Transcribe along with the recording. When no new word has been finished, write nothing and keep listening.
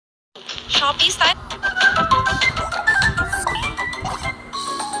Shopee style.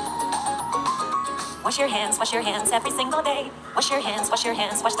 Wash your hands every single day. Wash your hands, wash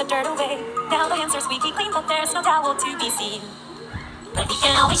the dirt away. Now the hands are squeaky clean, but there's no towel to be seen. But we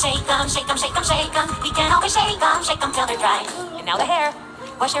can always shake them, shake them, shake them, shake them. We can always shake them till they're dry. And now the hair.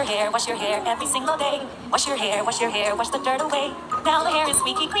 Wash your hair every single day. Wash your hair, wash the dirt away. Now the hair is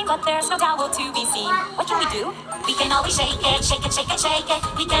squeaky clean, but there's no towel to be seen. What can we do? We can always shake it, shake it, shake it, shake it.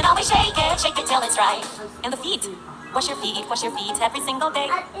 We can always shake it till it's dry. And the feet. Wash your feet every single day.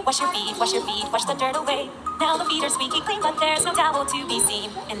 Wash your feet, wash the dirt away. Now the feet are squeaky clean, but there's no towel to be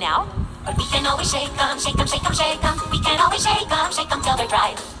seen. And now? But we can always shake them, shake them, shake them, shake them. We can always shake them till they're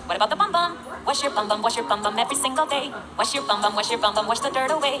dry. What about the bum bum? Wash your bum bum every single day. Wash your bum bum, wash the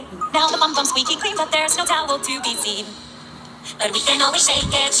dirt away. Now the bum bum's squeaky clean, but there's no towel to be seen. But we can always shake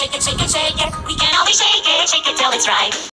it, shake it, shake it, shake it. We can always shake it till it's dry.